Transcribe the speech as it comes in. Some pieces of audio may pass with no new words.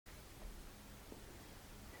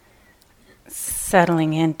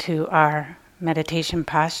settling into our meditation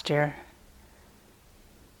posture,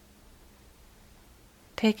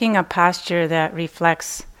 taking a posture that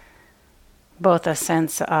reflects both a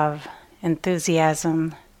sense of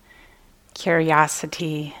enthusiasm,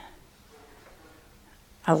 curiosity,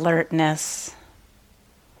 alertness,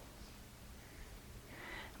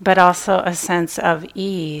 but also a sense of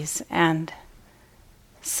ease and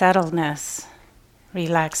settledness,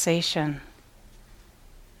 relaxation.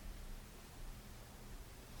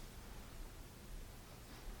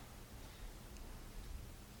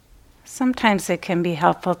 Sometimes it can be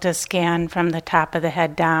helpful to scan from the top of the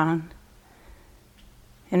head down,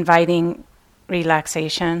 inviting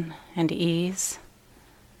relaxation and ease.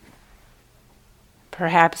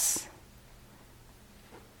 Perhaps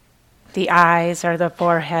the eyes or the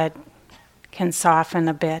forehead can soften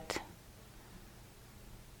a bit.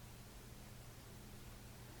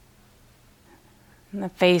 And the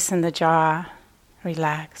face and the jaw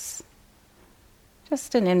relax.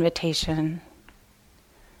 Just an invitation.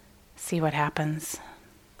 See what happens.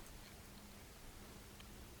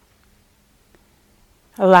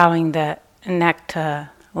 Allowing the neck to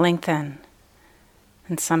lengthen.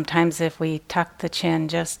 And sometimes if we tuck the chin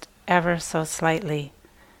just ever so slightly,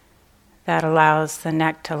 that allows the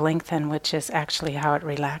neck to lengthen, which is actually how it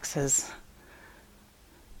relaxes.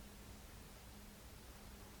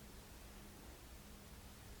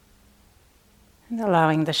 And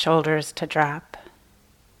allowing the shoulders to drop.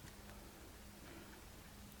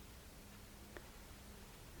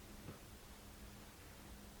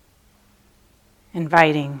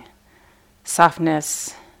 Inviting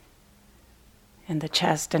softness in the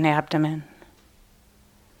chest and abdomen.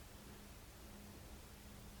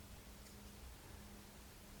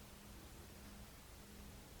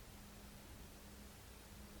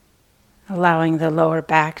 Allowing the lower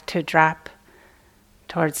back to drop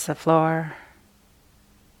towards the floor.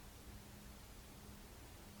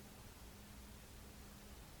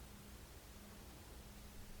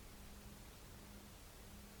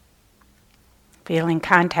 Feeling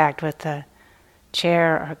contact with the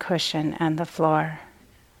chair or cushion and the floor,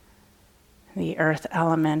 the earth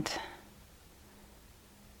element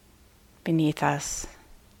beneath us.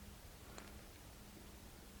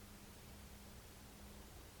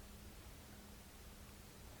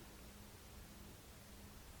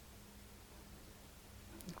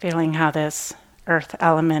 Feeling how this earth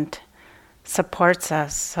element supports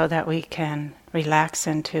us so that we can relax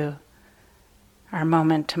into our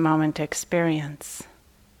moment-to-moment experience.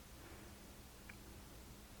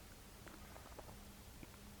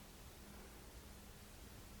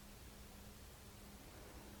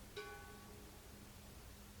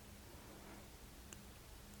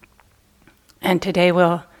 And today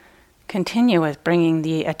we'll continue with bringing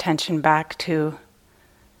the attention back to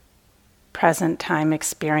present time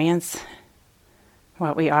experience,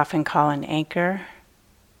 what we often call an anchor.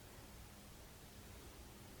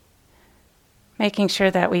 Making sure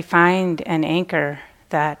that we find an anchor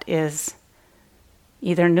that is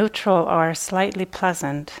either neutral or slightly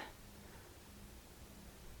pleasant.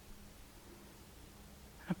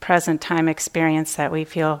 A present time experience that we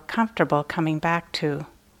feel comfortable coming back to.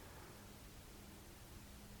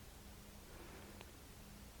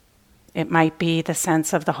 It might be the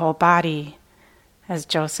sense of the whole body, as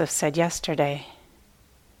Joseph said yesterday.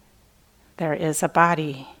 There is a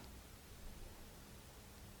body.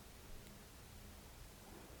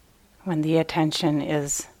 When the attention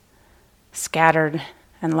is scattered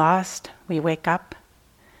and lost, we wake up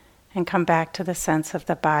and come back to the sense of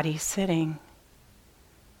the body sitting.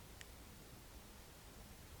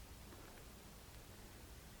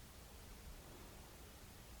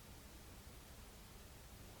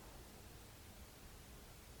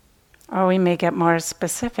 Or we may get more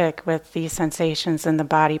specific with the sensations in the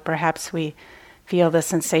body. Perhaps we feel the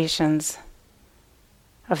sensations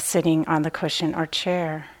of sitting on the cushion or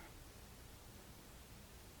chair.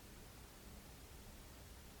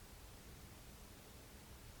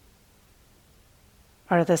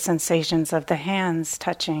 Or the sensations of the hands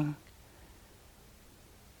touching.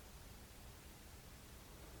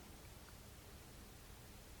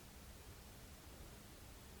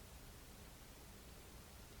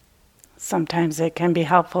 Sometimes it can be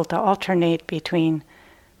helpful to alternate between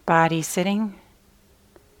body sitting,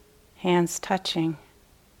 hands touching.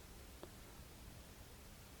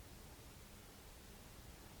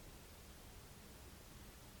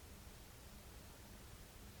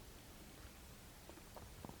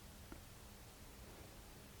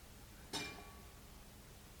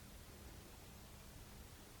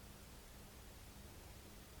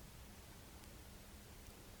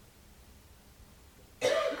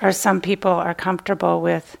 Or some people are comfortable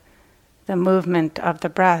with the movement of the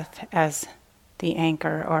breath as the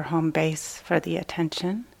anchor or home base for the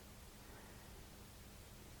attention.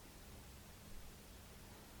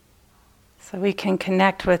 So we can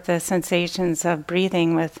connect with the sensations of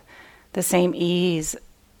breathing with the same ease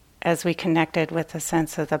as we connected with the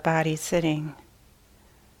sense of the body sitting.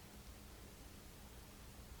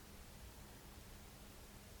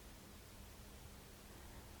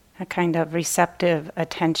 A kind of receptive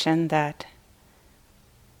attention that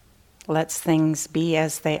lets things be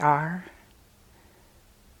as they are.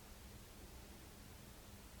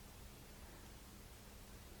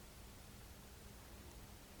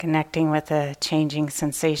 Connecting with the changing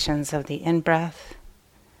sensations of the in-breath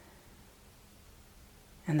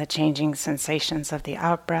and the changing sensations of the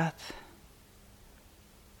out-breath.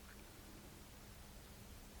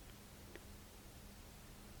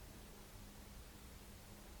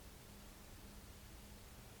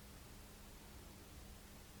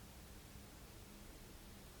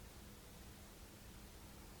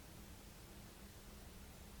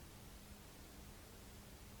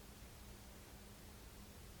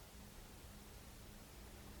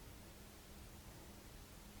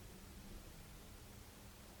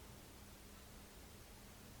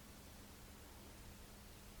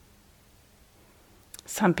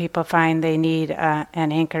 Some people find they need an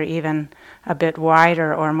anchor even a bit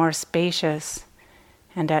wider or more spacious,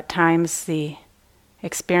 and at times the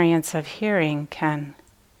experience of hearing can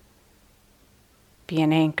be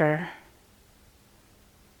an anchor.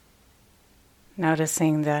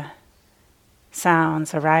 Noticing the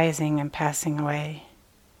sounds arising and passing away,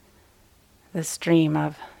 the stream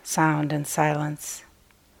of sound and silence.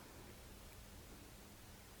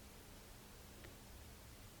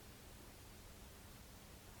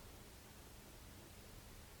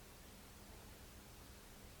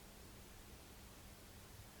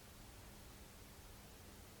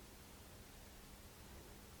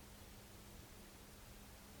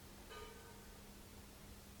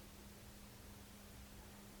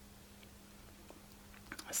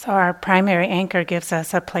 So our primary anchor gives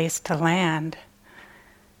us a place to land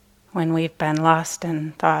when we've been lost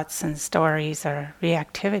in thoughts and stories or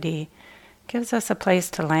reactivity. Gives us a place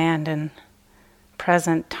to land in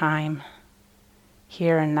present time,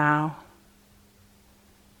 here and now.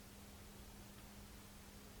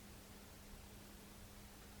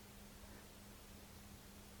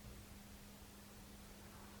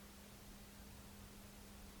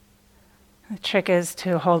 The trick is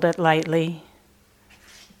to hold it lightly,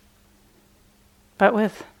 but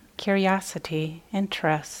with curiosity,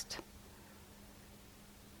 interest.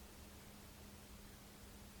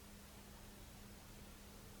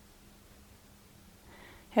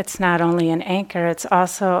 It's not only an anchor, it's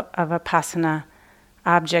also a vipassana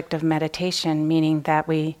object of meditation, meaning that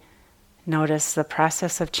we notice the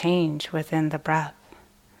process of change within the breath,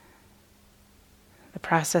 the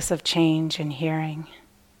process of change in hearing,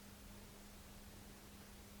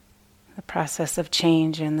 the process of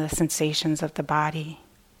change in the sensations of the body.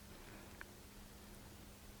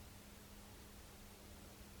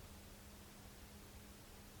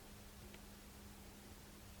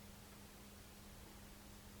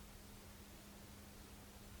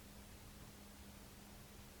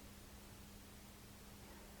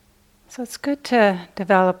 So it's good to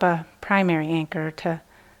develop a primary anchor, to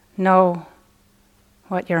know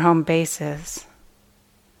what your home base is.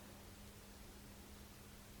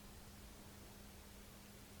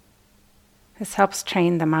 This helps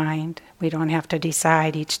train the mind. We don't have to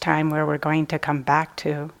decide each time where we're going to come back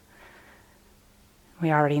to.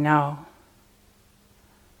 We already know.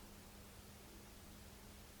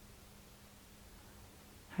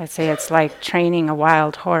 I'd say it's like training a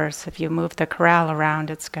wild horse. If you move the corral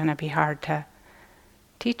around, it's going to be hard to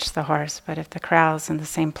teach the horse. But if the corral's in the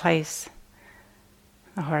same place,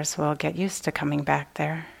 the horse will get used to coming back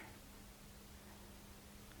there.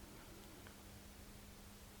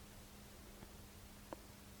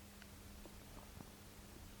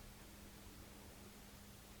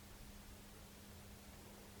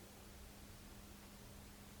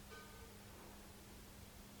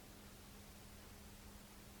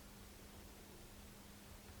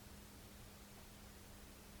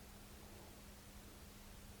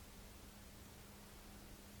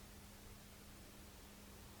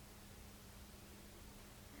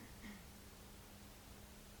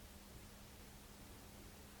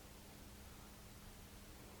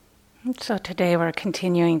 So today we're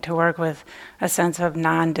continuing to work with a sense of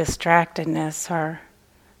non-distractedness or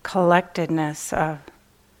collectedness of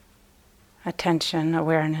attention,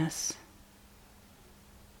 awareness.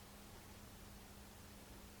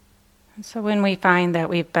 And so when we find that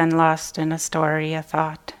we've been lost in a story, a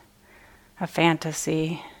thought, a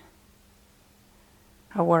fantasy,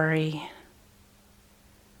 a worry,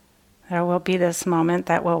 there will be this moment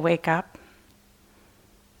that we'll wake up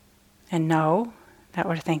and know that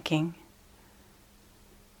we're thinking.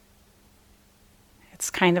 It's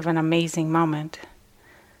kind of an amazing moment.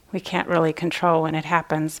 We can't really control when it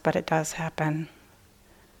happens, but it does happen.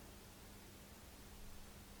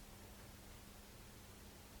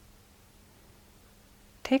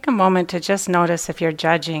 Take a moment to just notice if you're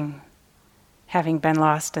judging having been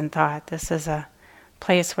lost in thought. This is a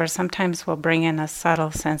place where sometimes we'll bring in a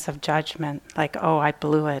subtle sense of judgment, like, oh, I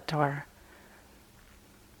blew it, or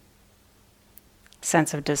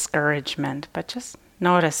sense of discouragement. But just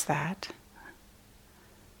notice that,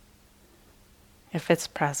 if it's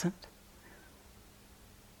present.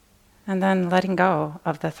 And then letting go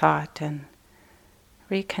of the thought and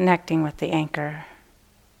reconnecting with the anchor.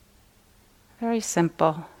 Very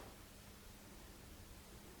simple.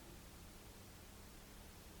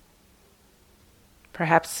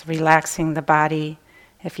 Perhaps relaxing the body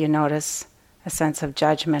if you notice a sense of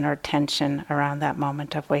judgment or tension around that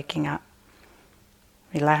moment of waking up.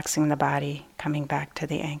 Relaxing the body, coming back to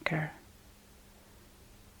the anchor.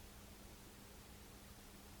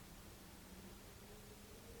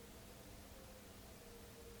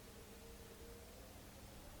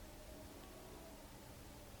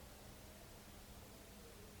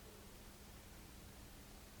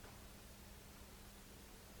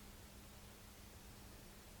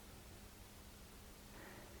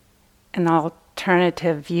 An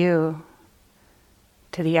alternative view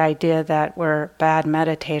to the idea that we're bad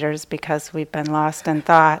meditators because we've been lost in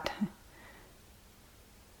thought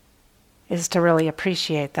is to really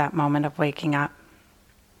appreciate that moment of waking up.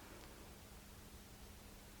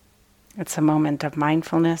 It's a moment of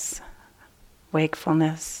mindfulness,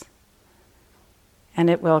 wakefulness, and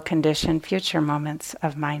it will condition future moments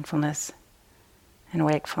of mindfulness and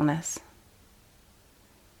wakefulness.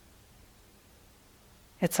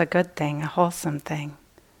 It's a good thing, a wholesome thing,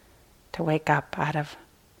 to wake up out of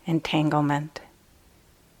entanglement.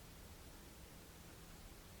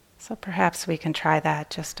 So perhaps we can try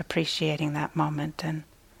that, just appreciating that moment and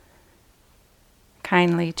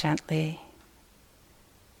kindly, gently,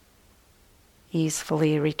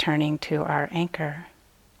 easefully returning to our anchor,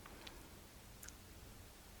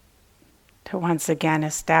 to once again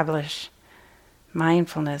establish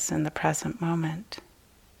mindfulness in the present moment.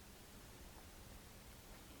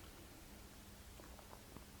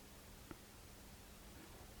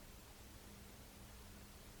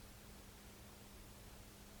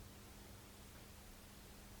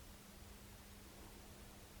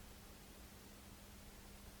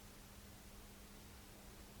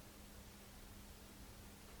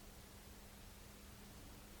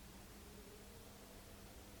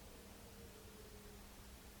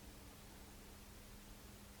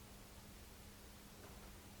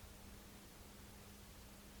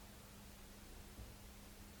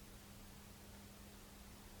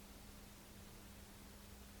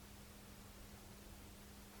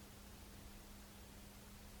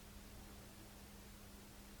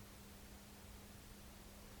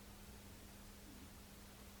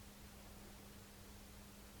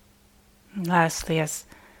 And lastly, as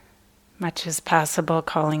much as possible,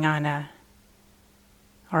 calling on a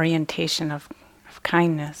orientation of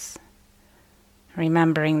kindness,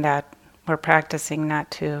 remembering that we're practicing not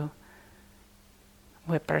to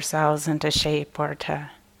whip ourselves into shape or to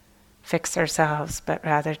fix ourselves, but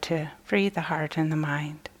rather to free the heart and the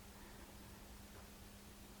mind.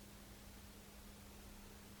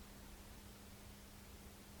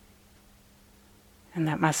 And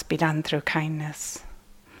that must be done through kindness.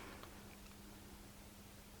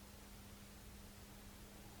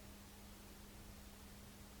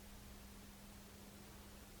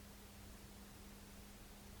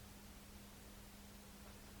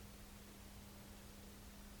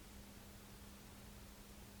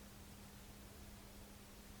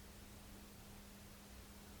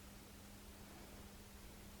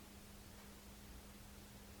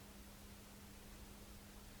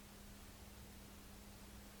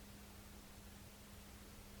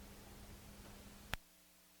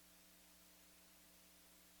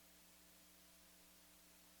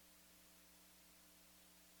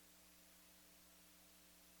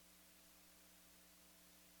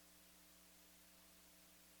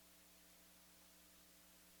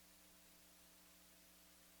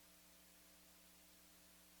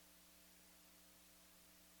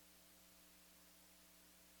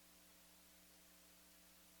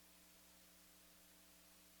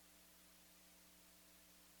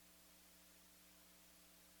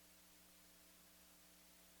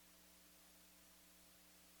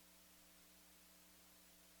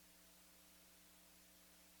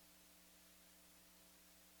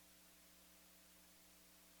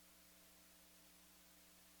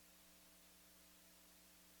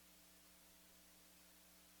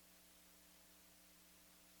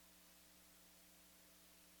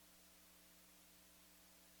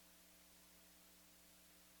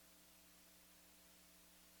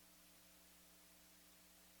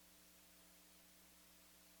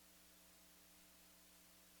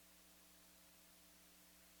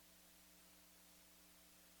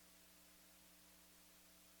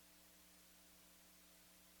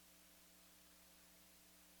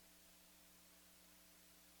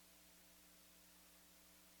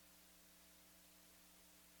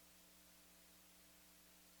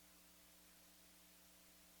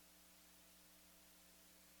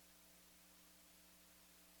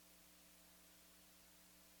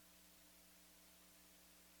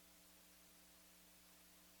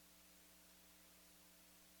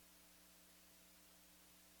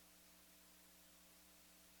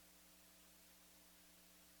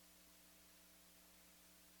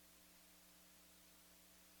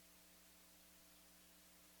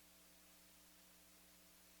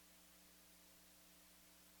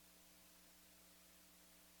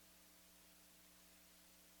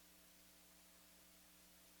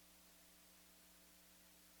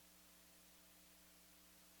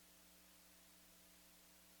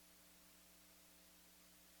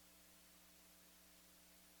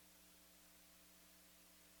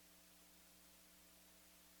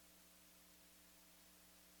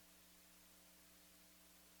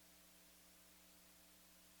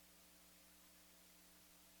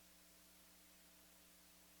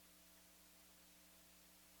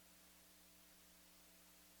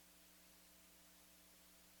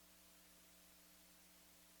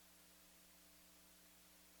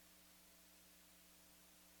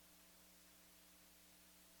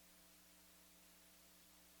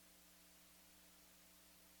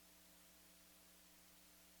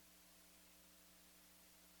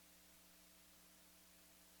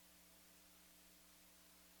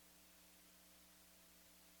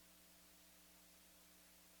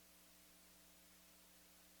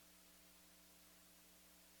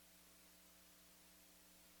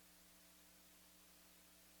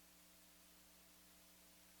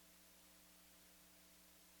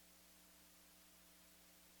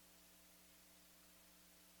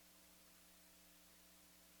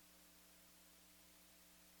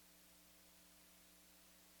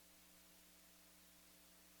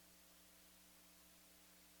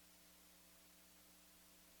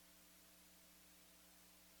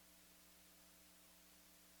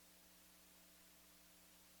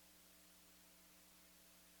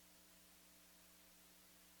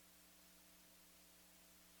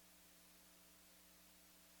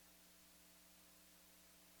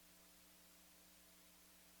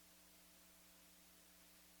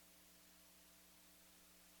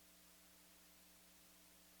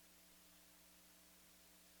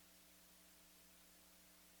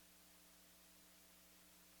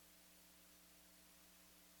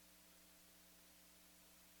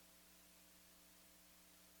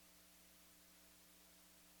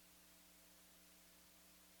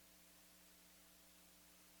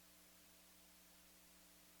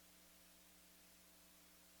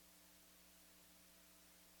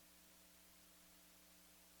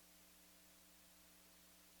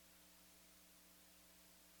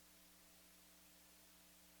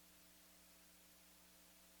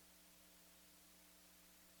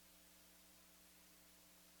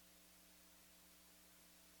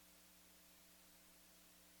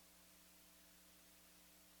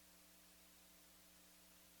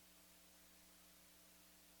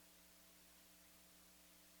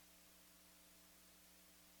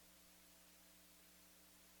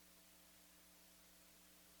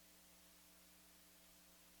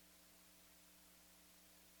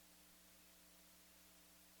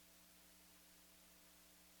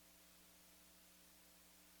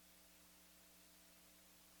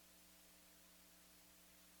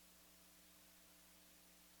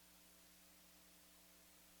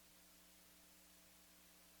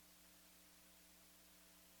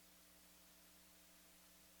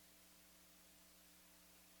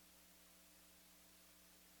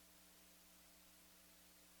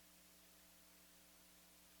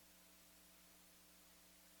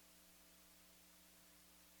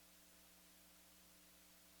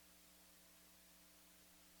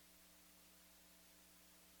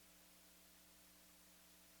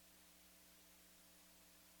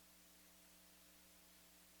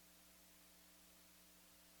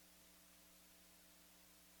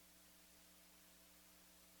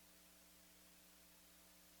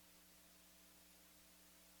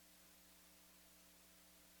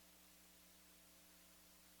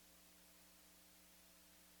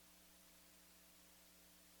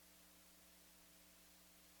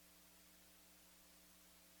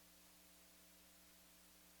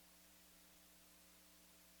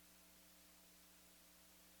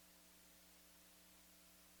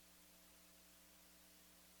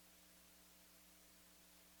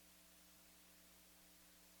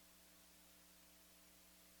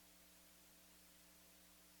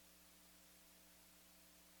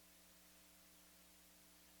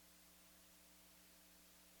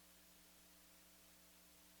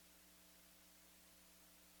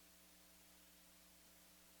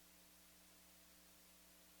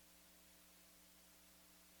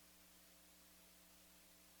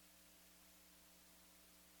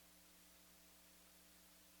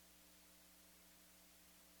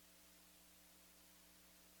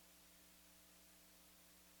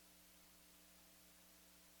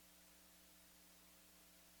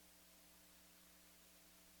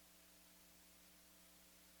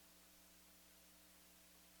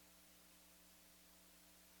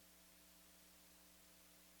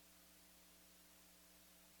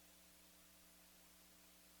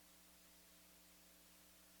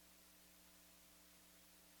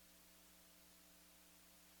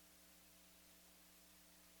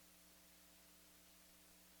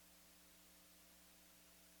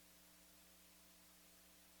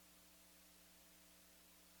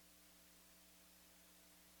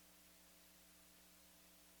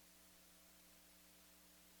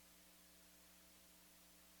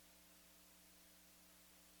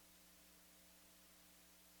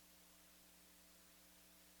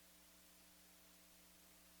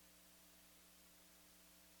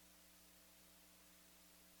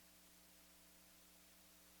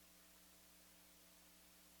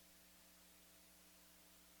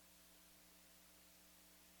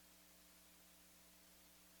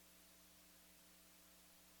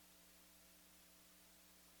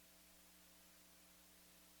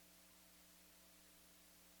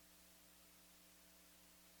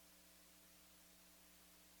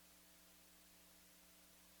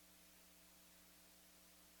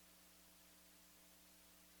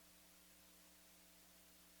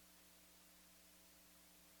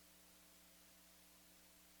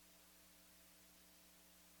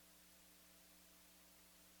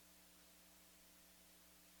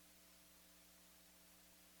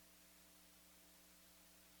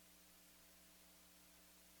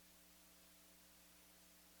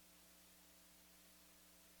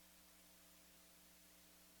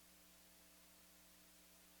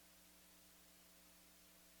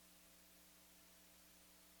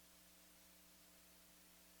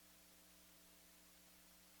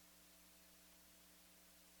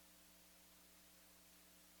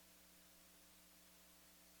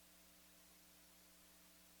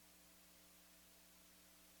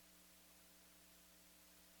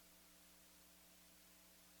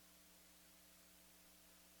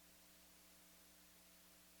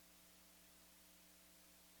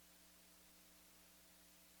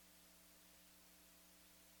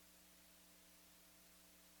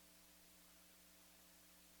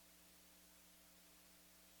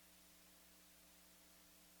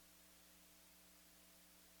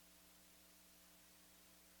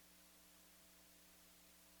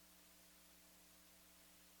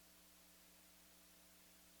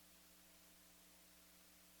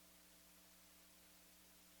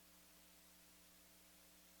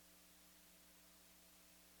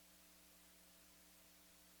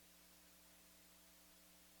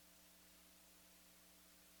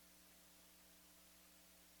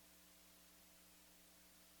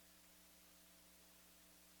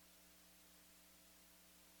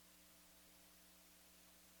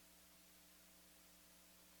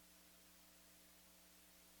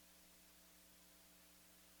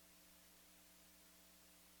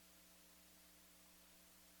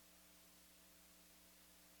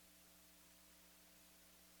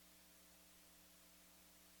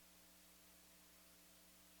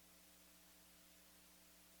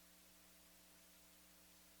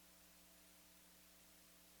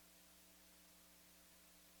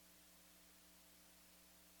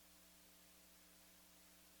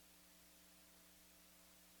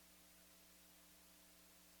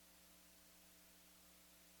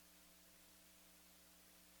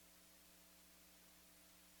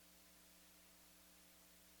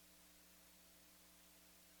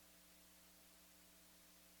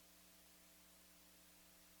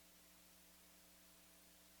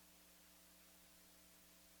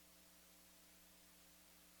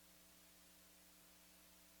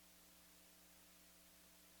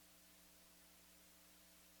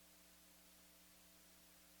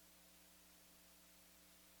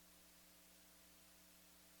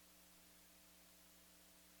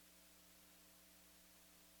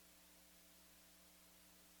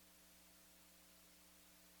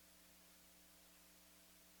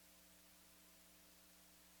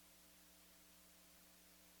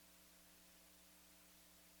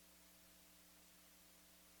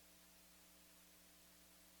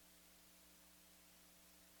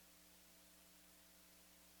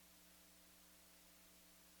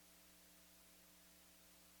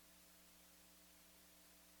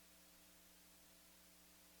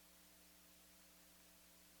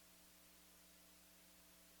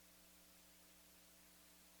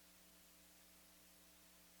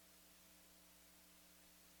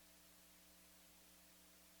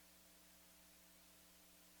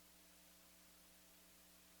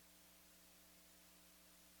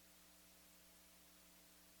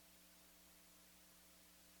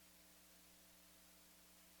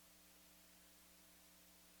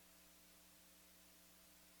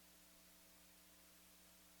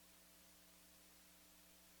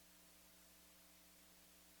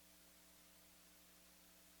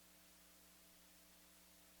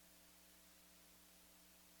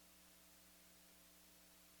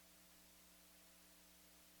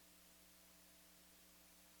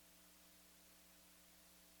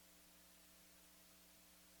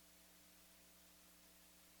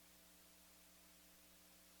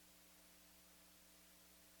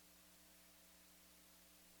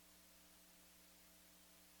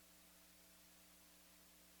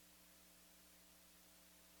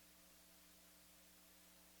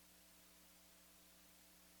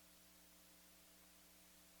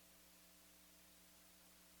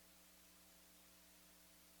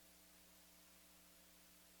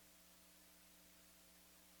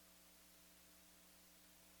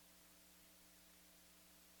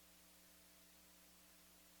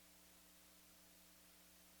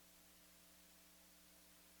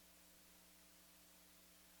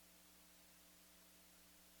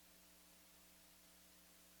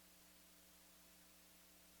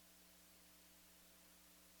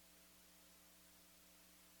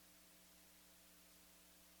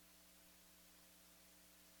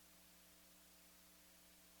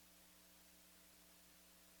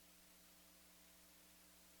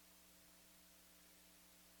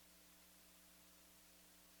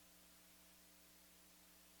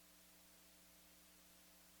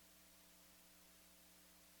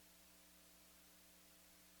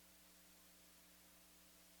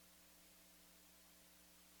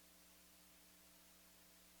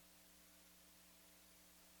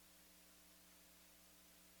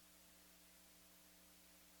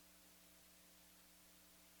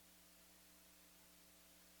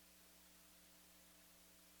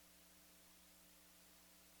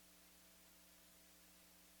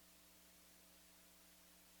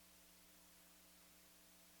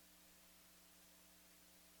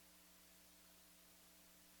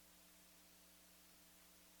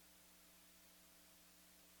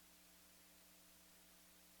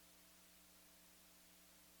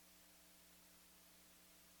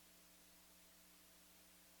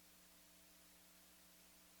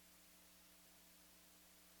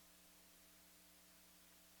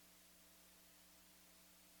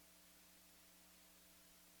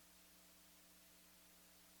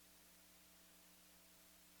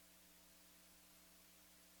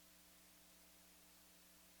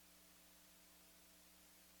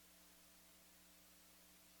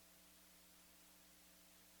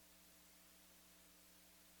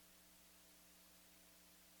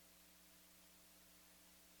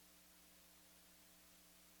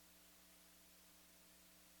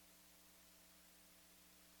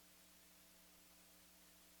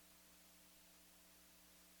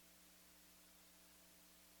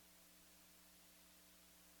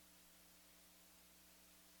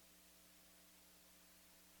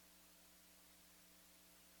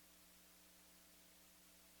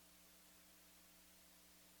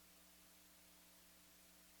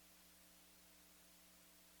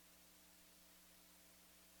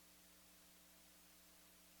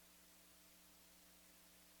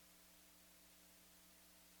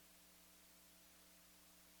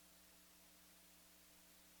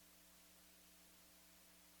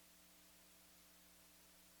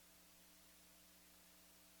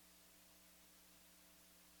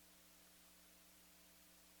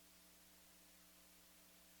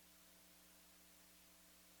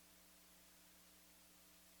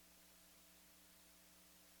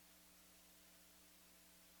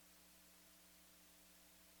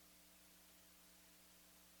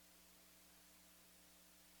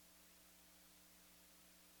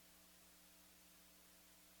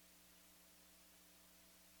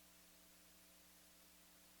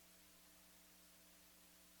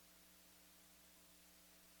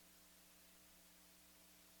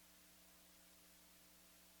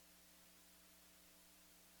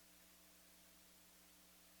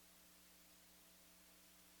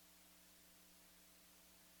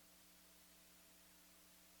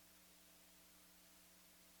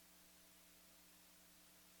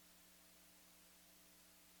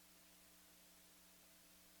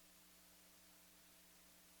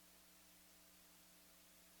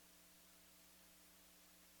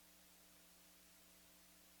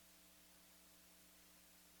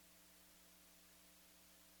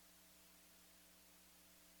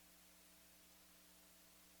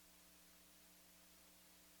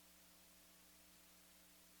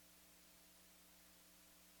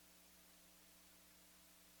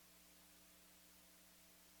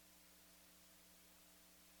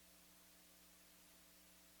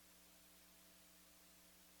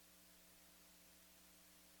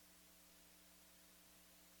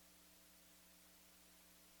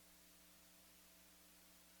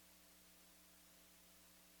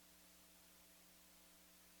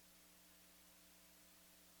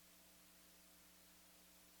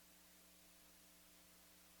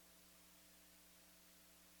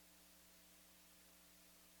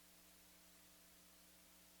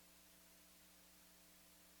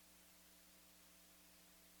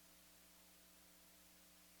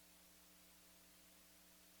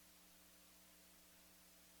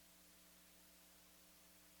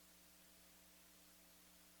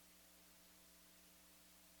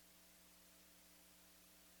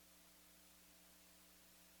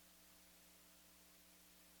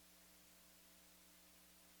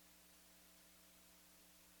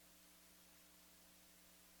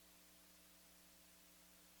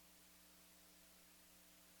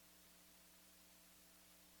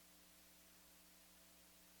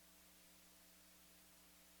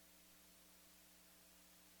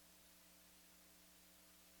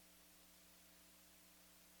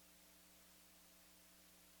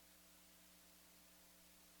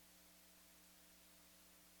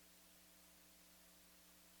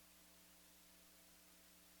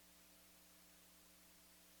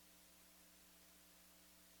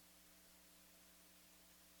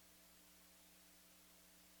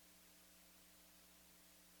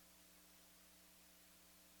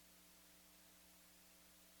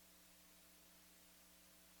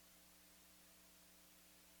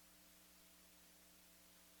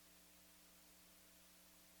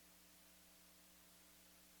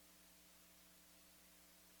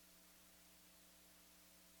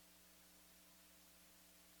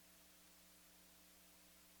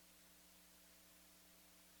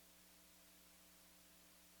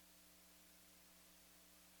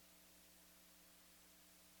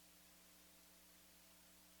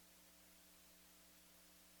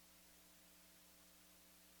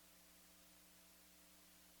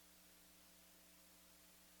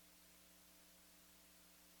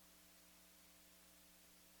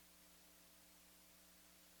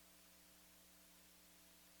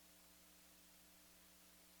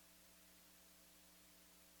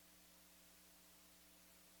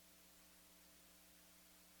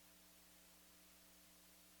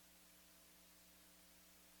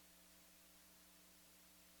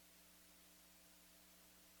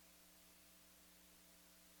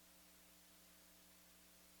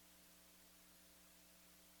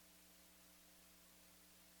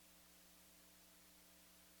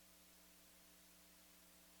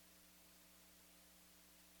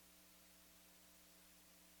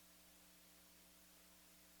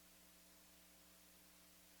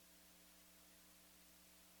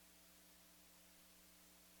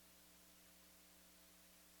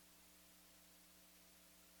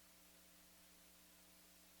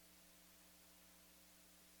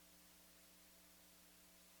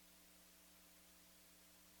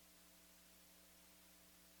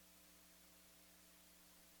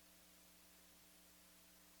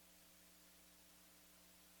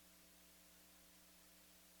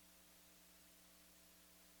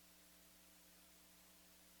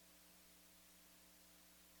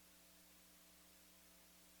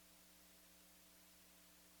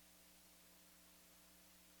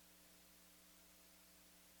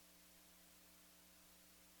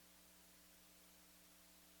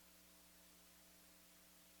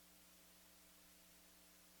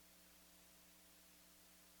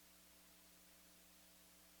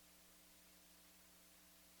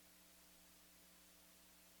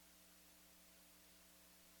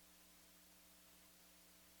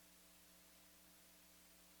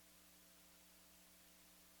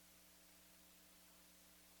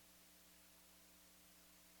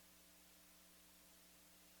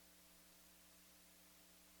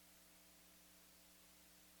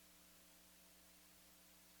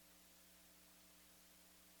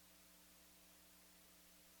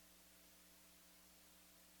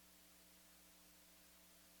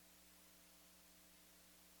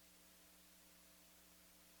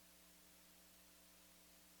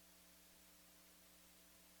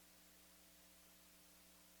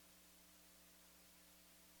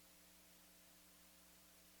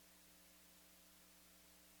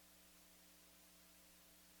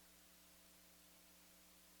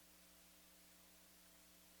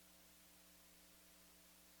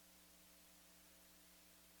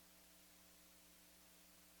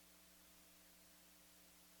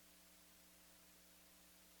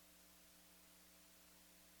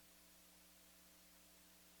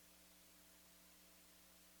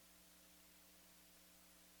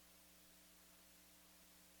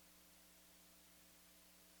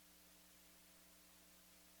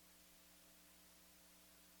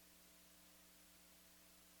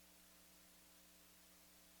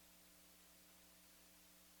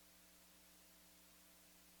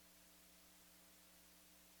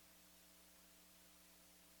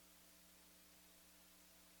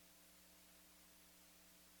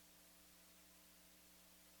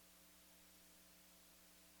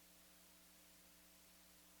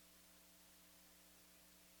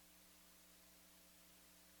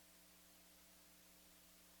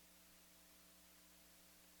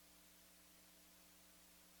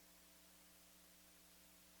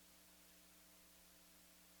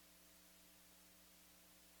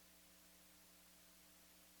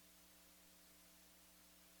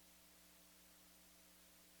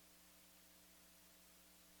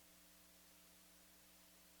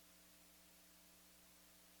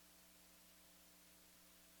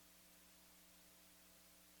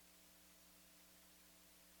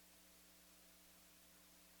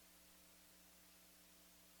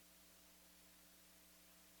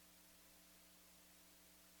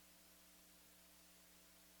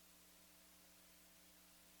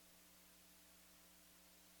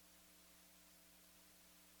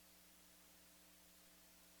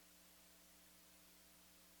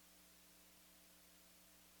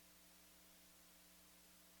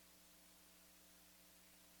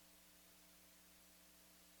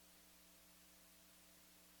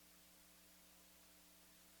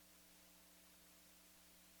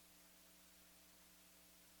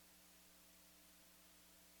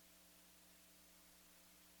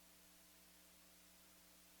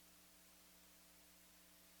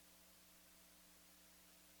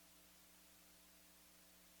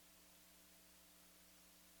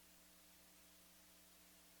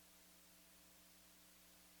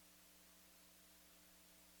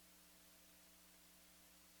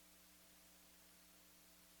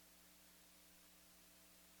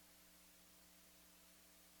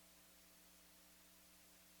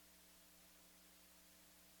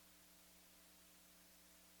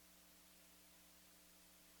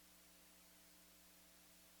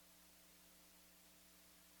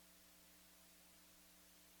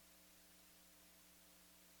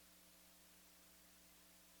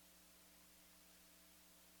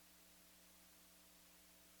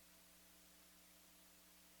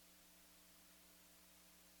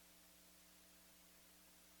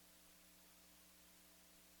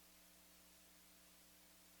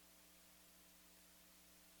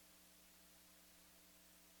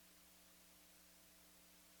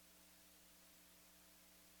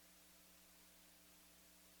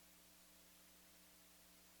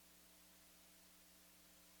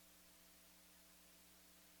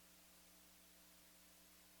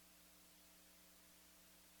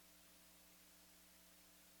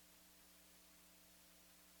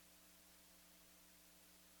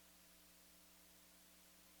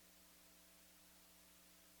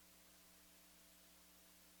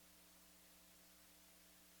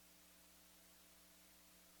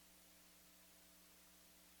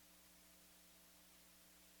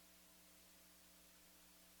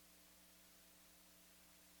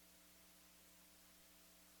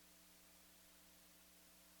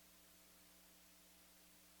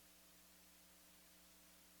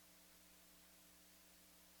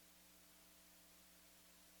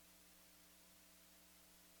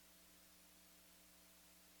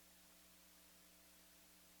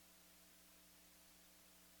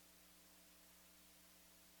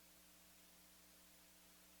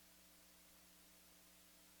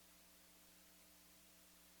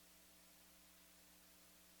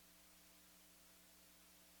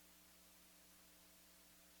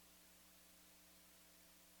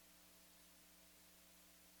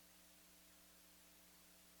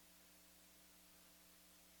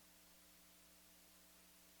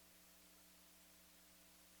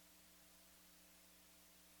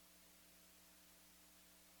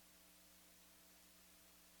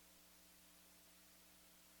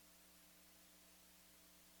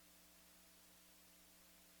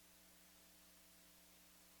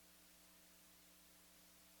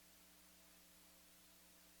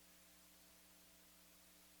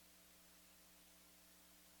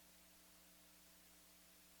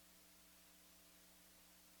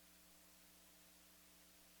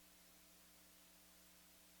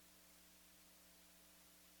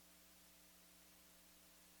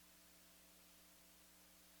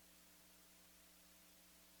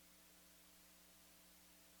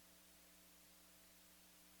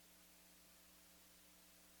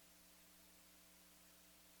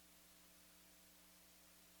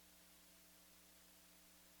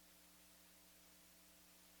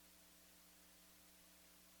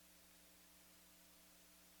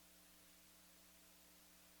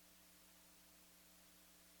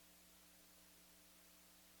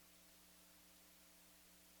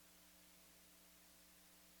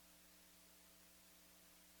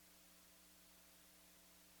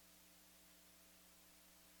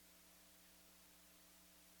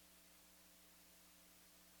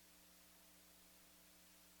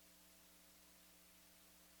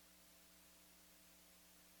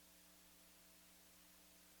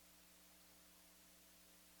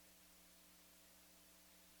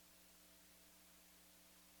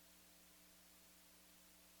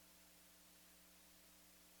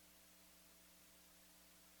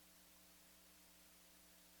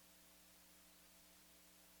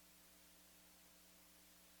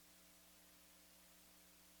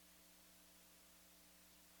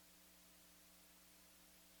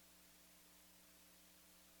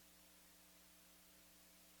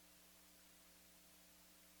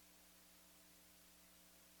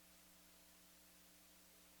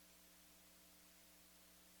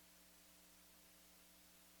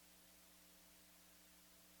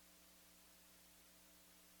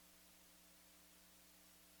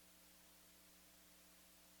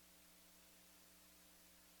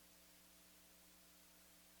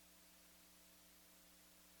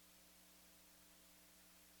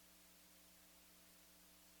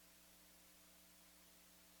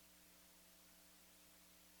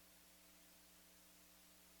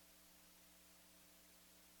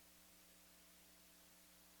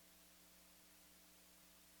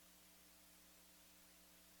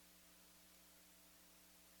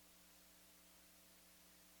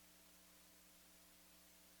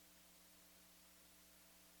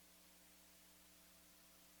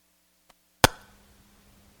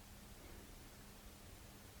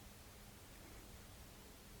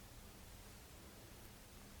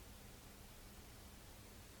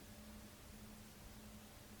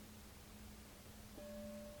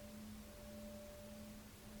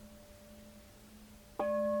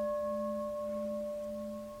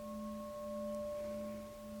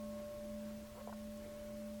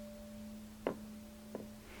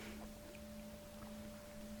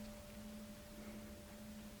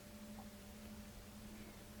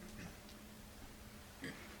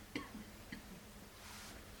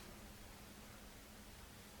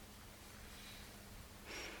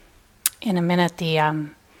 In a minute,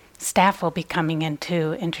 the staff will be coming in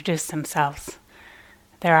to introduce themselves.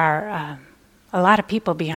 There are a lot of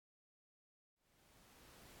people behind.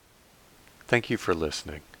 Thank you for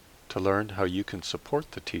listening. To learn how you can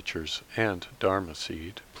support the teachers and Dharma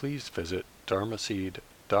Seed, please visit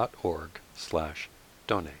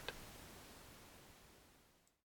dharmaseed.org/donate.